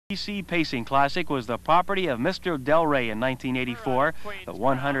Magee-BC Pacing Classic was the property of Mr. DALRAE in 1984. The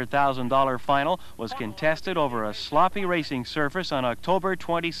 $100,000 final was contested over a sloppy racing surface on October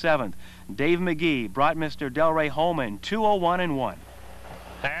 27th. Dave Magee brought Mr. DALRAE home in 2:01.1.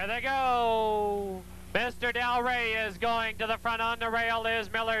 There they go. Mr. DALRAE is going to the front. On the rail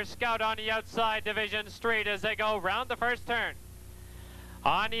is Miller Scout on the outside, Division Street, as they go round the first turn.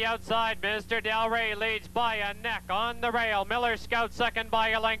 On the outside, Mr. DALRAE leads by a neck. On the rail, Miller Scout second by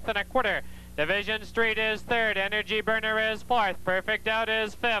a length and a quarter. Division Street is third. Energy Burner is fourth. Perfect Out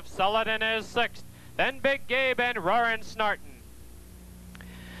is fifth. Sullivan is sixth. Then Big Gabe and Roarin' Snortin'.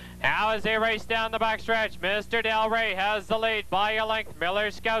 Now as they race down the backstretch, Mr. DALRAE has the lead by a length. Miller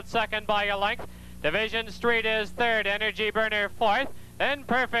Scout second by a length. Division Street is third. Energy Burner fourth. Then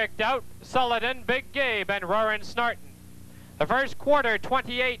Perfect Out, Sullivan, Big Gabe and Roarin' Snortin'. The first quarter,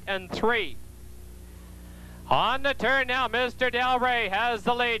 28-3. On the turn now, Mr. DALRAE has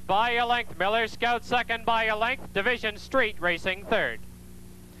the lead by a length. Miller Scout second by a length. Division Street racing third.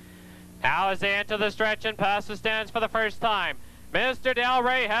 Now as they enter the stretch and pass the stands for the first time, Mr.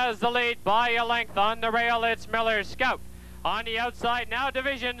 DALRAE has the lead by a length. On the rail, it's Miller Scout. On the outside now,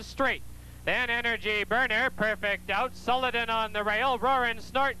 Division Street. Then Energy Burner, Perfect Out, Sullivan on the rail, Roarin'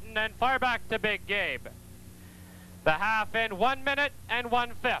 Snortin', and far back to Big Gabe. The half in 1 minute and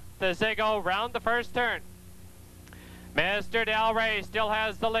 1/5 as they go round the first turn. Mr. DALRAE still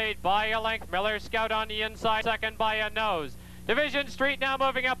has the lead by a length. Miller Scout on the inside, second by a nose. Division Street now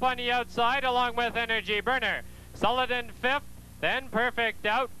moving up on the outside along with Energy Burner. Sullivan fifth, then Perfect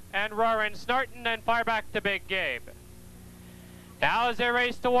Out and Roarin' Snortin', and far back to Big Gabe. Now as they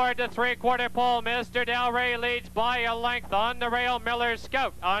race toward the three-quarter pole, Mr. DALRAE leads by a length. On the rail, Miller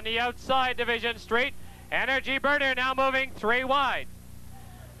Scout. On the outside, Division Street. Energy Burner now moving three wide.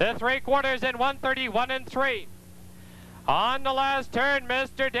 The three-quarters in 1:31.3. On the last turn,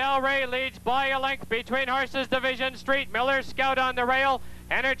 Mr. DALRAE leads by a length between horses. Division Street, Miller Scout on the rail,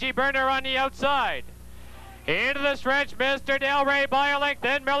 Energy Burner on the outside. Into the stretch, Mr. DALRAE by a length,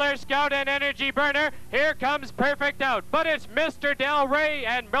 then Miller Scout and Energy Burner. Here comes Perfect Out, but it's Mr. DALRAE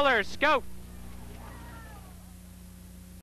and Miller Scout.